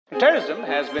Terrorism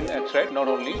has been a threat not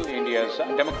only to India's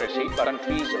democracy, but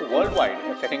countries worldwide,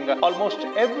 affecting almost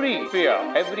every sphere,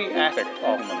 every aspect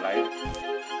of human life.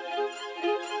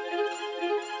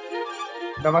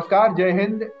 Namaskar, Jai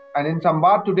Hind. And in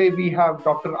Samvad today we have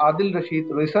Dr. Adil Rasheed,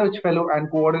 Research Fellow and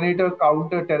Coordinator,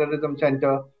 Counter-Terrorism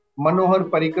Center, Manohar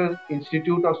Parrikar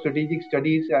Institute of Strategic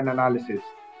Studies and Analysis.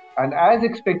 And as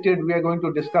expected, we are going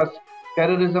to discuss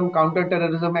terrorism,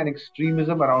 counter-terrorism and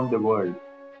extremism around the world.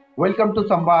 Welcome to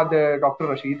Samvad, Dr.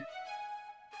 Rasheed.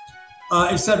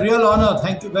 It's a real honor.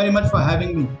 Thank you very much for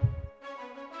having me.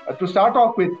 To start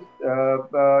off with,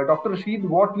 Dr. Rasheed,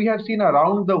 what we have seen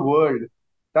around the world,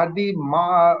 that the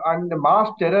mass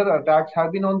terror attacks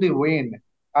have been on the wane,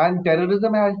 and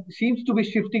terrorism seems to be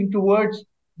shifting towards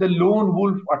the lone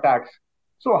wolf attacks.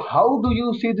 So how do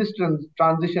you see this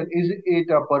transition? Is it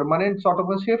a permanent sort of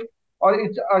a shift, or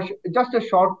it's just a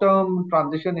short-term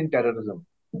transition in terrorism?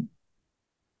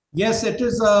 Yes, it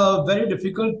is very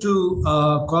difficult to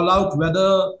call out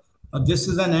whether this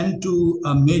is an end to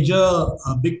major,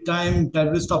 big-time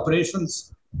terrorist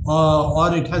operations,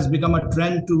 or it has become a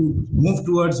trend to move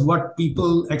towards what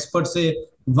experts say,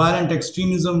 violent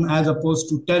extremism as opposed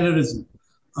to terrorism.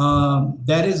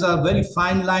 There is a very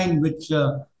fine line which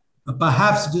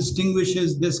perhaps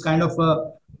distinguishes this kind of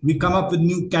we come up with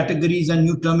new categories and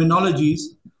new terminologies,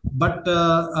 but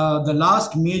the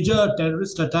last major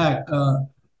terrorist attack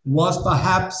was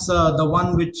perhaps the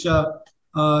one which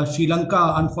Sri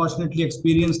Lanka unfortunately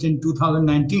experienced in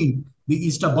 2019, the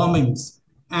Easter bombings.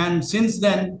 And since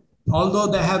then, although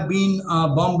there have been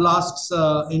bomb blasts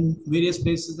in various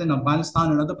places in Afghanistan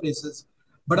and other places,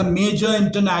 but a major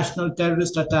international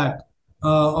terrorist attack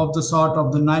of the sort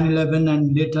of the 9/11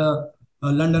 and later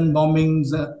London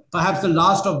bombings, perhaps the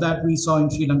last of that we saw in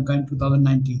Sri Lanka in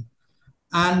 2019.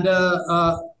 And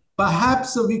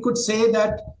perhaps we could say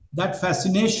that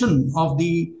fascination of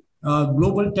the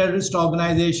global terrorist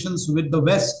organizations with the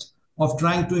West of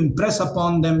trying to impress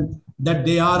upon them that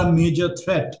they are a major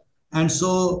threat. And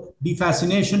so the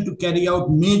fascination to carry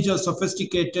out major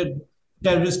sophisticated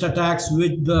terrorist attacks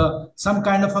with some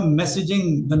kind of a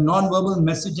messaging, the non-verbal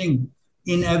messaging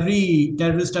in every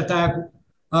terrorist attack,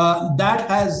 that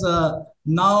has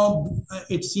now,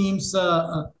 it seems,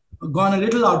 gone a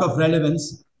little out of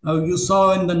relevance. You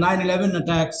saw in the 9/11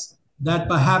 attacks that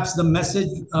perhaps the message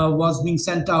was being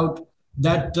sent out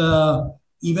that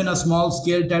even a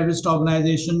small-scale terrorist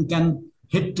organization can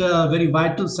hit very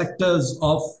vital sectors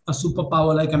of a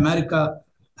superpower like America,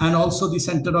 and also the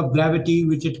center of gravity,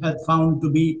 which it had found to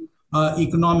be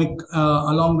economic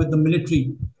along with the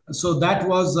military. So that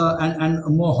was a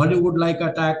more Hollywood-like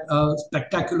attack,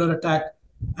 spectacular attack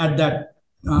at that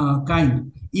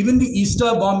kind. Even the Easter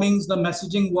bombings, the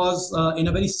messaging was in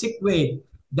a very sick way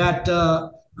that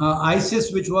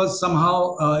ISIS, which was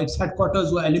somehow its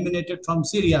headquarters were eliminated from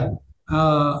Syria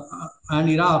and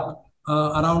Iraq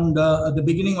around the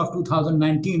beginning of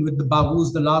 2019 with the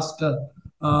Baghuz, the last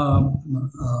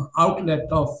outlet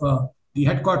of the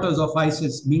headquarters of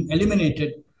ISIS being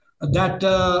eliminated, that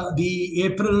the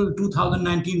April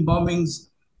 2019 bombings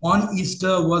on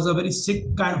Easter was a very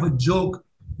sick kind of a joke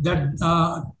that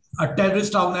a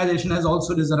terrorist organization has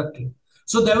also resurrected.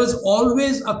 So there was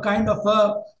always a kind of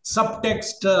a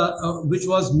subtext which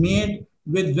was made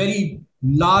with very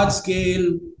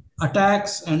large-scale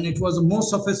attacks, and it was more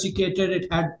sophisticated.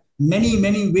 It had many,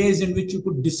 many ways in which you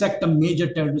could dissect a major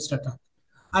terrorist attack.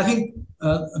 I think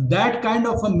that kind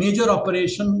of a major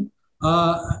operation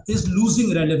is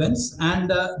losing relevance,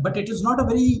 but it is not a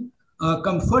very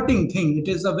comforting thing. It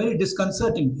is a very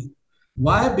disconcerting thing.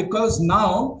 Why? Because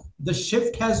now the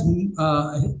shift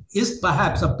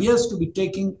appears to be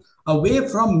taking away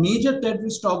from major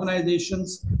terrorist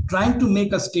organizations trying to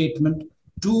make a statement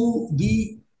to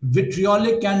the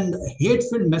vitriolic and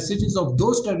hate-filled messages of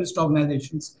those terrorist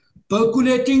organizations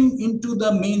percolating into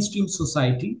the mainstream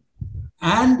society,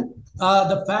 and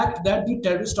the fact that the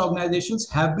terrorist organizations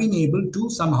have been able to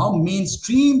somehow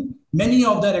mainstream many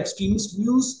of their extremist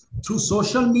views through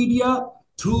social media,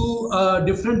 through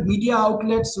different media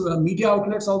outlets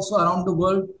also around the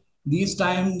world. These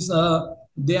times,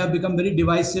 they have become very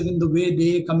divisive in the way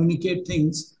they communicate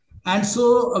things. And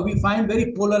so we find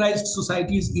very polarized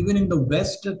societies even in the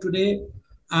West today,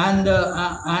 and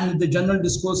the general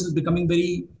discourse is becoming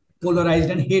very polarized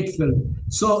and hateful.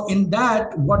 So in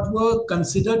that, what were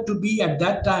considered to be at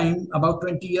that time, about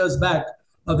 20 years back,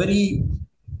 a very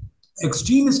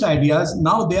extremist ideas,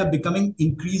 now they are becoming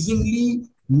increasingly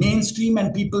mainstream,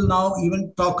 and people now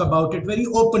even talk about it very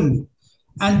openly.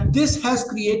 And this has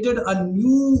created a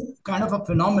new kind of a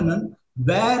phenomenon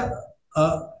where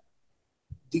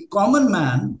the common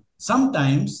man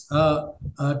sometimes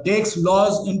takes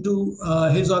laws into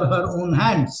his or her own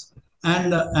hands,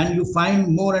 and you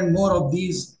find more and more of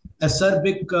these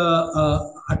acerbic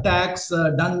attacks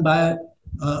done by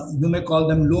you may call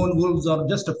them lone wolves or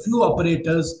just a few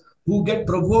operators who get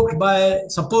provoked by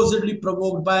supposedly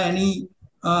provoked by any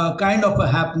kind of a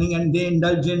happening, and they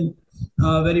indulge in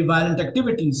very violent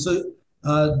activities. So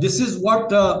this is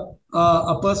what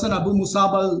a person, Abu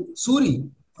Musab al-Suri,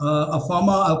 a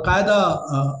former Al-Qaeda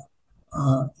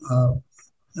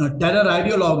terror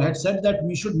ideologue, had said that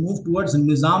we should move towards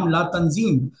Nizam la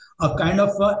Tanzim, a kind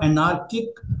of anarchic,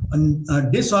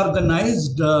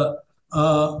 disorganized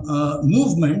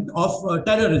movement of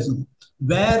terrorism,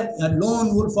 where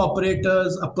lone wolf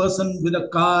operators, a person with a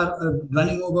car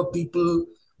running over people,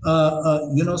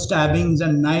 stabbings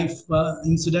and knife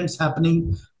incidents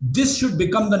happening. This should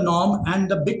become the norm, and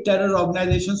the big terror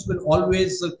organizations will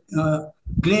always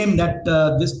claim that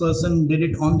this person did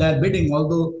it on their bidding,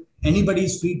 although anybody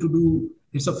is free to do,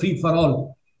 it's a free for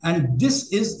all. And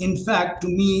this is, in fact, to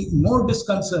me, more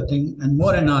disconcerting and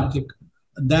more anarchic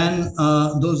than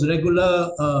those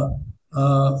regular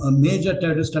major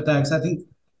terrorist attacks. I think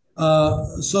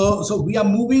so we are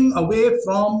moving away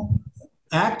from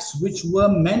acts which were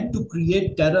meant to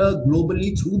create terror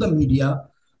globally through the media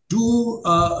to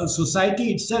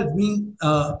society itself being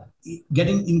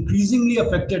getting increasingly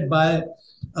affected by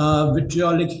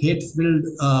vitriolic, hate-filled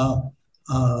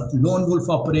lone wolf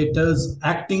operators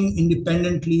acting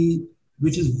independently,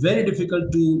 which is very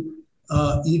difficult to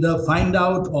either find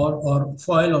out or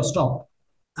foil or stop.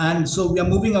 And so we are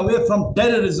moving away from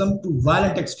terrorism to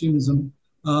violent extremism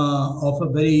of a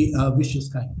very vicious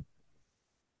kind.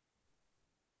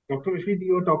 Dr. Rasheed,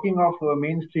 you were talking of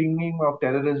mainstreaming of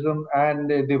terrorism and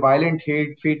the violent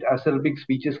hate, acerbic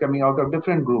speeches coming out of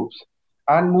different groups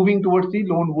and moving towards the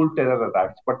lone wolf terror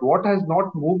attacks. But what has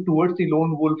not moved towards the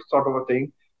lone wolf sort of a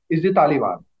thing is the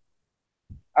Taliban.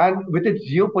 And with its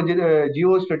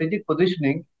geostrategic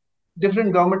positioning,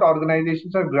 different government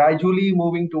organizations are gradually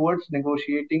moving towards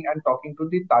negotiating and talking to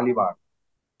the Taliban.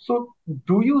 So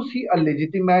do you see a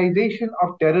legitimization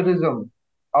of terrorism,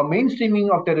 a mainstreaming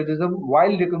of terrorism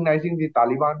while recognizing the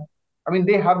Taliban? I mean,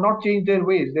 they have not changed their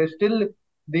ways. They're still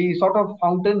the sort of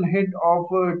fountainhead of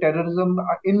terrorism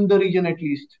in the region, at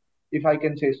least, if I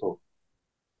can say so.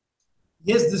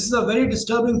 Yes, this is a very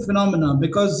disturbing phenomenon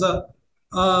because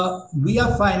we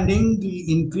are finding the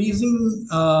increasing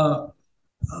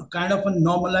kind of a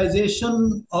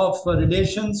normalization of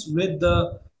relations with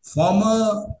the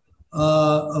former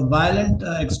violent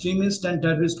extremist and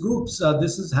terrorist groups.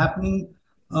 This is happening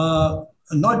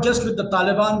not just with the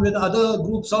Taliban, with other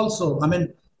groups also. I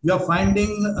mean, you are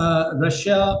finding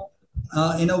Russia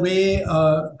in a way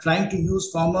trying to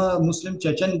use former Muslim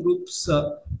Chechen groups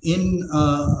in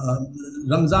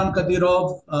Ramzan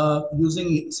Kadyrov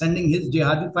sending his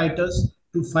jihadi fighters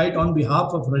to fight on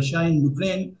behalf of Russia in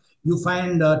Ukraine. You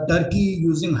find Turkey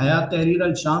using Hayat Tahrir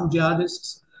al-Sham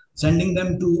jihadists, sending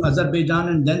them to Azerbaijan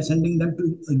and then sending them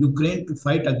to Ukraine to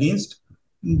fight against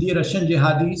the Russian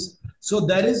jihadis. So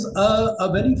there is a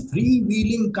very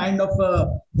freewheeling kind of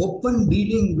open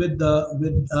dealing with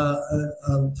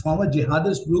former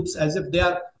jihadist groups as if they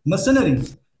are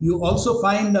mercenaries. You also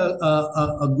find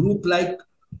a group like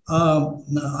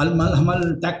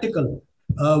Al-Malhamal Tactical,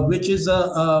 which is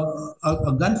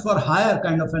a gun for hire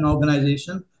kind of an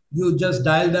organization. You just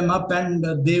dial them up and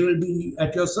they will be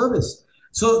at your service.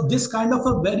 So this kind of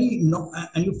a very,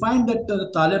 and you find that the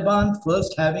Taliban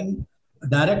first having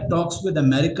direct talks with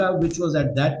America, which was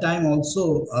at that time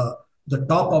also the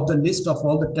top of the list of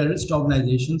all the terrorist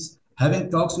organizations,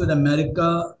 having talks with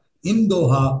America in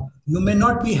Doha. You may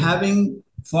not be having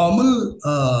formal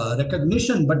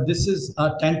recognition, but this is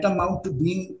tantamount to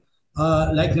being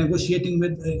like negotiating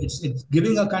with, it's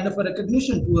giving a kind of a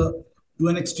recognition to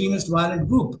an extremist violent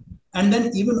group. And then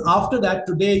even after that,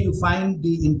 today you find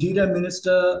the interior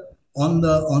minister on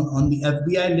the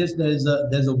FBI list. There's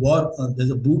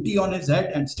a booty on his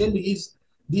head, and still he's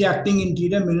the acting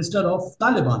interior minister of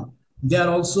Taliban. They are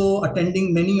also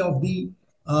attending many of the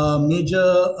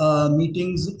major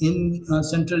meetings in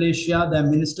Central Asia. Their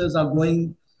ministers are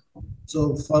going.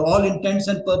 So for all intents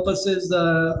and purposes,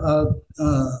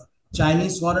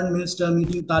 Chinese foreign minister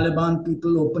meeting Taliban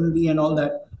people openly and all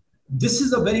that. This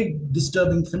is a very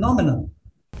disturbing phenomenon.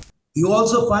 You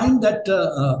also find that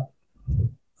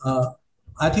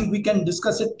I think we can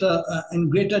discuss it in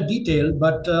greater detail,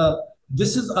 but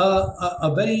this is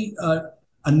a very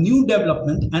new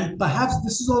development, and perhaps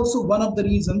this is also one of the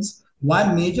reasons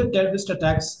why major terrorist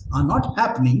attacks are not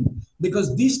happening,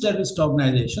 because these terrorist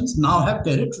organizations now have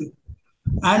territory.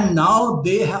 And now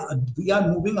we are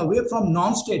moving away from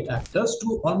non-state actors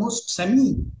to almost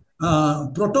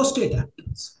proto-state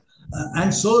actors.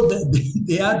 And so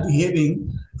they are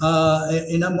behaving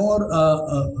in a more,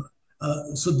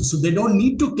 so they don't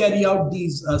need to carry out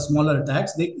these smaller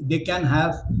attacks. They can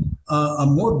have a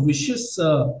more vicious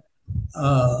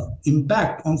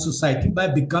impact on society by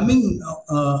becoming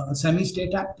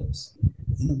semi-state actors.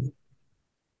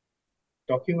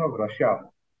 Talking of Russia,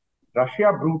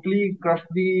 Russia brutally crushed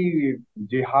the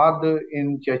jihad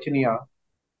in Chechnya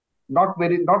not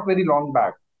very long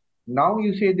back. Now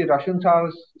you say the Russians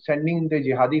are sending the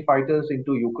jihadi fighters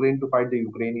into Ukraine to fight the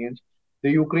Ukrainians.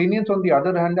 The Ukrainians, on the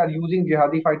other hand, are using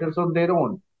jihadi fighters on their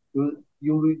own.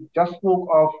 You just spoke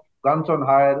of guns on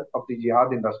hire of the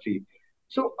jihad industry.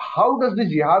 So how does the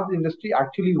jihad industry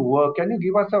actually work? Can you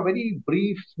give us a very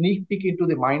brief sneak peek into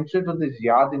the mindset of the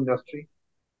jihad industry?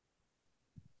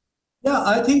 Yeah,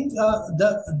 I think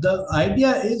the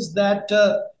idea is that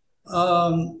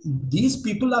these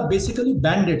people are basically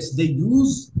bandits. They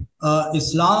use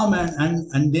Islam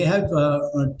and they have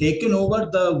taken over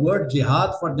the word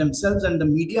jihad for themselves, and the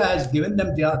media has given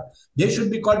them jihad. They should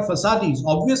be called fasadis.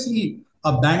 Obviously,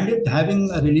 a bandit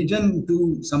having a religion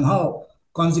to somehow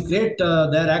consecrate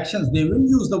their actions, they will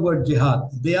use the word jihad.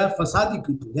 They are fasadi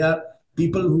people. They are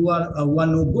people who are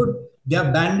no good. They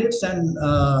are bandits, and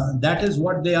that is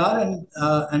what they are.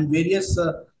 And various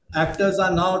actors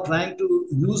are now trying to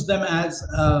use them as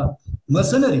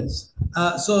mercenaries.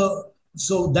 So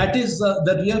that is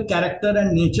the real character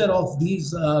and nature of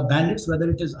these bandits, whether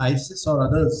it is ISIS or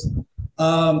others.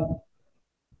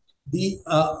 The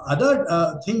other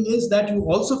thing is that you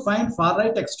also find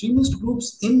far-right extremist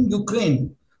groups in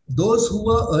Ukraine. Those who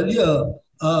were earlier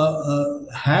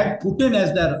had Putin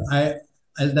as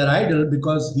their idol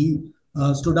because he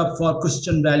stood up for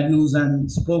Christian values and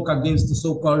spoke against the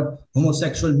so-called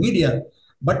homosexual media.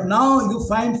 But now you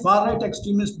find far-right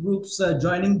extremist groups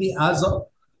joining the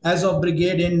Azov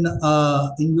brigade in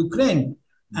Ukraine,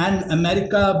 and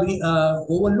America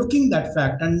overlooking that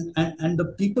fact. And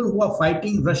the people who are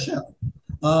fighting Russia,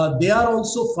 they are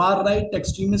also far-right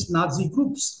extremist Nazi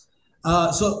groups.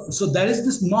 So there is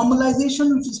this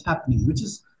normalization which is happening, which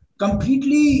is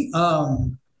completely,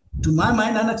 to my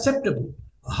mind, unacceptable.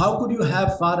 How could you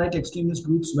have far-right extremist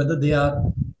groups, whether they are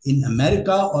in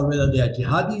America or whether they are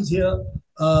jihadis here,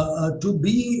 to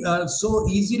be so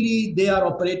easily they are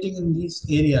operating in these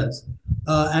areas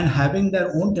and having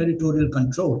their own territorial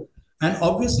control? And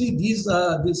obviously these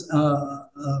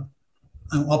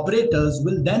operators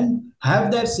will then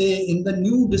have their say in the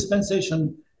new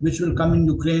dispensation which will come in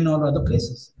Ukraine or other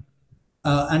places.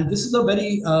 And this is a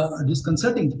very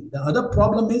disconcerting thing. The other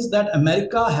problem is that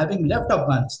America, having left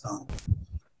Afghanistan,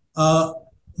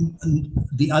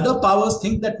 the other powers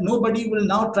think that nobody will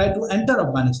now try to enter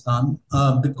Afghanistan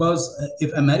because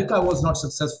if America was not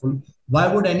successful, why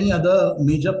would any other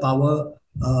major power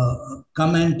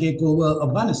come and take over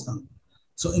Afghanistan?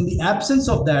 So in the absence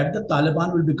of that, the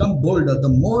Taliban will become bolder. The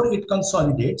more it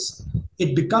consolidates,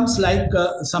 it becomes like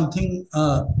something,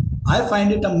 I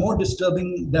find it a more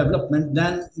disturbing development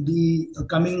than the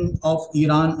coming of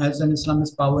Iran as an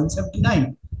Islamist power in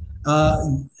 1979.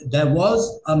 There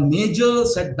was a major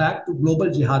setback to global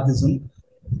jihadism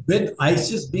with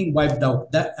ISIS being wiped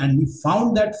out. And we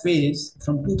found that phase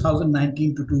from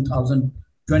 2019 to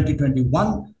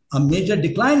 2021, a major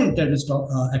decline in terrorist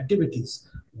activities.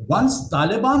 Once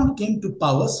Taliban came to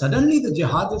power, suddenly the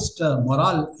jihadist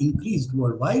morale increased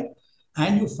worldwide,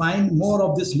 and you find more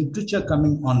of this literature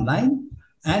coming online,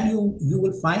 and you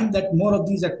will find that more of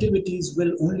these activities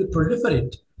will only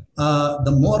proliferate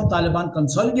the more Taliban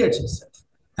consolidates itself.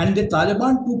 And the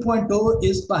Taliban 2.0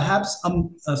 is perhaps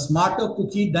a smarter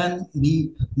cookie than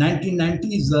the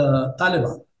 1990s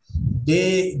Taliban.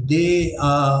 They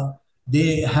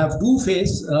have two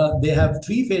faces. They have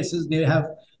three faces.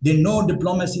 They know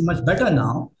diplomacy much better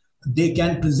now. They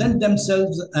can present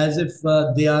themselves as if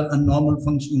they are a normal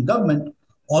functioning government,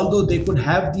 although they could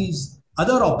have these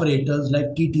other operators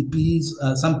like TTPs.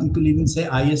 Some people even say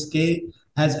ISK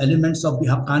has elements of the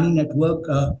Haqqani network.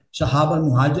 Shahab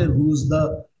al-Muhajir, who's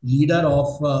the leader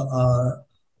of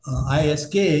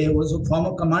ISK, was a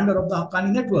former commander of the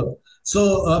Haqqani network.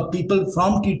 So people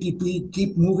from TTP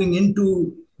keep moving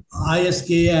into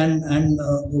ISK and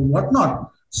whatnot.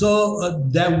 So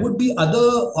there would be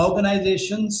other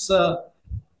organizations,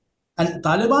 and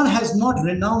Taliban has not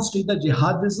renounced either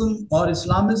jihadism or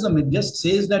Islamism. It just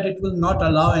says that it will not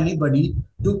allow anybody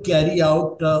to carry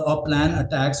out or plan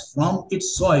attacks from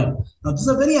its soil. Now, this is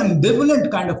a very ambivalent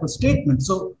kind of a statement.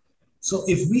 So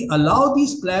if we allow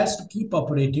these players to keep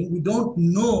operating, we don't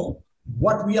know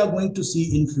what we are going to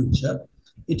see in future.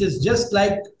 It is just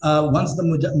like once the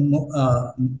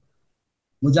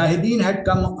Mujahideen had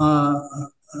come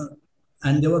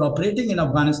and they were operating in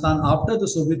Afghanistan after the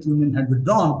Soviet Union had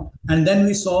withdrawn. And then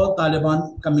we saw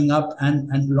Taliban coming up and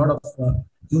a lot of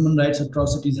human rights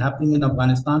atrocities happening in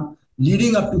Afghanistan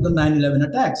leading up to the 9/11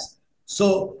 attacks.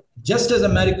 So just as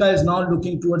America is now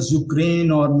looking towards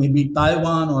Ukraine or maybe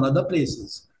Taiwan or other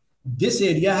places, this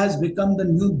area has become the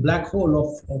new black hole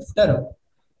of terror.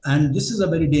 And this is a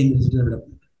very dangerous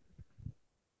development.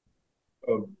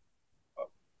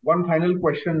 One final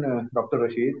question, Dr.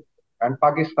 Rasheed. And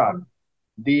Pakistan,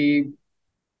 the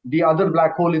other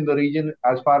black hole in the region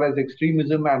as far as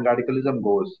extremism and radicalism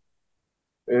goes.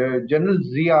 General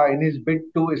Zia, in his bid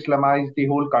to Islamize the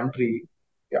whole country,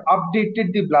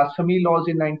 updated the blasphemy laws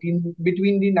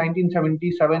between the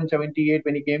 1977-78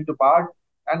 when he came to power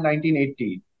and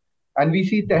 1980. And we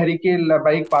see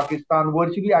Tehreek-e-Labaik Pakistan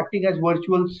virtually acting as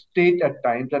virtual state at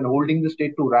times and holding the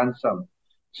state to ransom.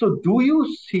 So do you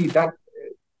see that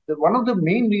one of the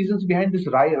main reasons behind this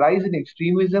rise in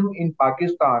extremism in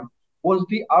Pakistan was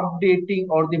the updating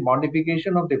or the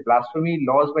modification of the blasphemy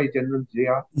laws by General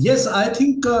Zia? Yes, I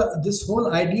think this whole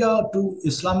idea to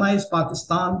Islamize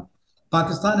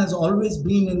Pakistan has always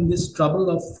been in this trouble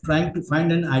of trying to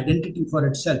find an identity for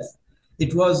itself.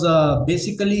 It was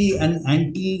basically an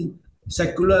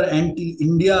anti-secular,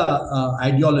 anti-India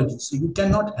ideology. So you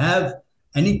cannot have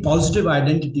any positive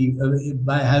identity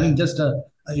by having just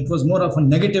it was more of a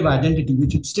negative identity,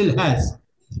 which it still has.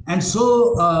 And so,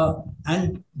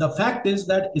 and the fact is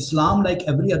that Islam, like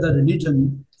every other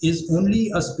religion, is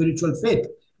only a spiritual faith.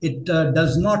 It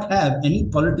does not have any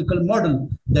political model.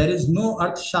 There is no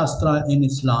Arth Shastra in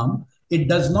Islam. It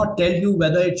does not tell you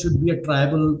whether it should be a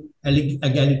tribal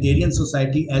egalitarian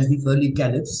society as the early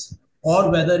caliphs,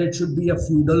 or whether it should be a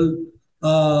feudal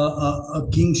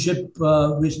kingship,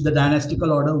 which the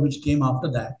dynastical order which came after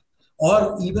that,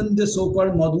 or even the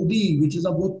so-called Maududi, which is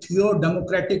a both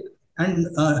theo-democratic and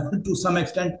to some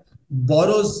extent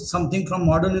borrows something from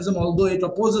modernism, although it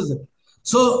opposes it.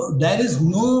 So there is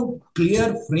no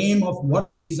clear frame of what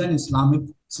is an Islamic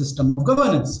system of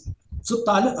governance. So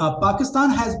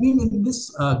Pakistan has been in this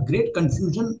great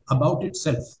confusion about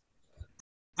itself.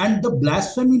 And the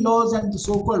blasphemy laws and the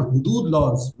so-called hudud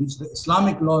laws, which the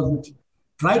Islamic laws, which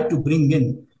tried to bring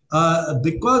in,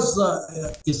 because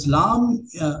Islam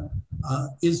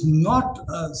is not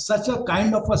such a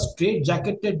kind of a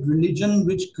straight-jacketed religion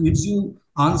which gives you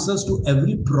answers to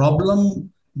every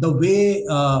problem the way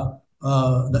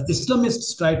the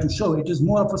Islamists try to show. It is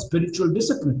more of a spiritual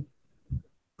discipline.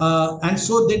 And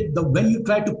so when you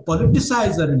try to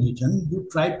politicize a religion, you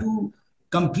try to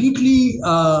completely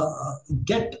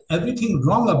get everything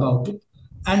wrong about it.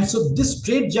 And so this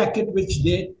straitjacket which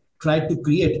they tried to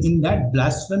create in that,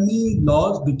 blasphemy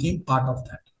laws became part of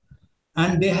that.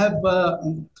 And they have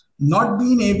not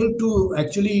been able to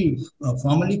actually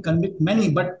formally convict many,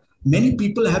 but many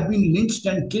people have been lynched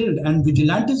and killed, and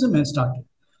vigilantism has started.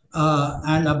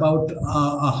 And about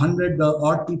 100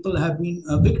 odd people have been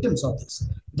victims of this.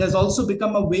 It has also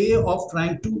become a way of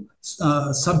trying to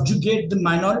subjugate the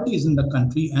minorities in the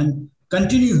country and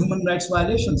continue human rights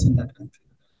violations in that country.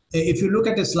 If you look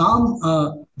at Islam,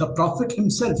 the Prophet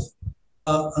himself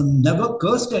never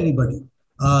cursed anybody,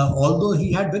 although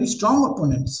he had very strong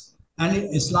opponents. And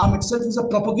Islam itself is a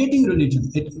propagating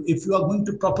religion. If you are going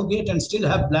to propagate and still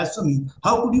have blasphemy,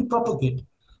 how could you propagate?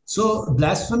 So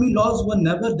blasphemy laws were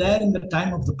never there in the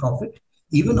time of the Prophet.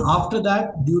 Even after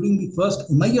that, during the first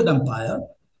Umayyad Empire,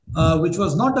 which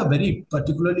was not a very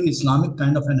particularly Islamic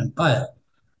kind of an empire,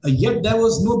 yet there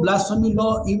was no blasphemy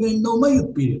law even in the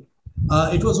Umayyad period.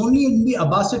 It was only in the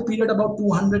Abbasid period, about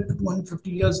 200 to 250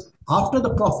 years after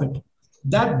the Prophet,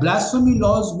 that blasphemy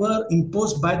laws were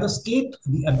imposed by the state,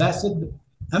 the Abbasid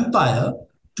Empire,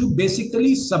 to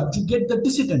basically subjugate the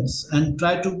dissidents and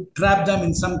try to trap them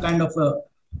in some kind of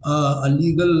a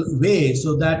legal way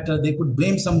so that they could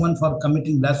blame someone for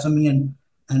committing blasphemy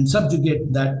and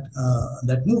subjugate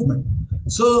that movement.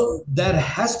 So there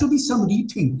has to be some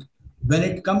rethink when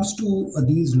it comes to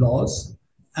these laws.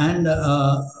 And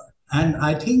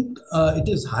I think it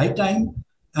is high time.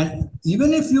 And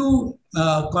even if you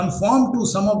conform to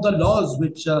some of the laws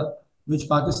which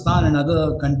Pakistan and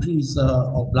other countries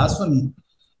of blasphemy,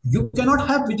 you cannot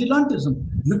have vigilantism.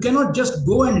 You cannot just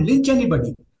go and lynch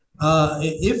anybody.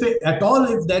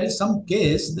 If there is some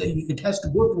case, it has to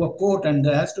go to a court and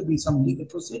there has to be some legal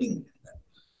proceeding.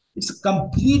 It's a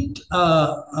complete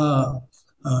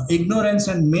ignorance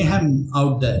and mayhem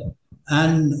out there.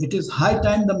 And it is high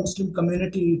time the Muslim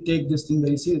community take this thing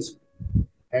very seriously.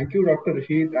 Thank you, Dr.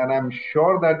 Rasheed. And I'm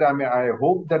sure that I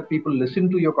hope that people listen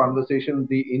to your conversation,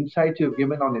 the insights you've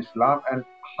given on Islam and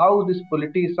how this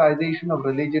politicization of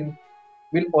religion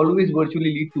will always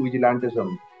virtually lead to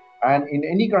vigilantism. And in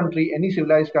any country, any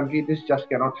civilized country, this just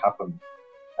cannot happen.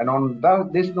 And on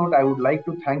this note, I would like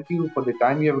to thank you for the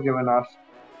time you have given us.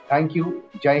 Thank you.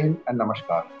 Jai Hind and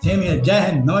Namaskar. Same here. Jai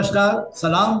Hind. Namaskar.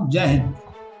 Salam. Jai Hind.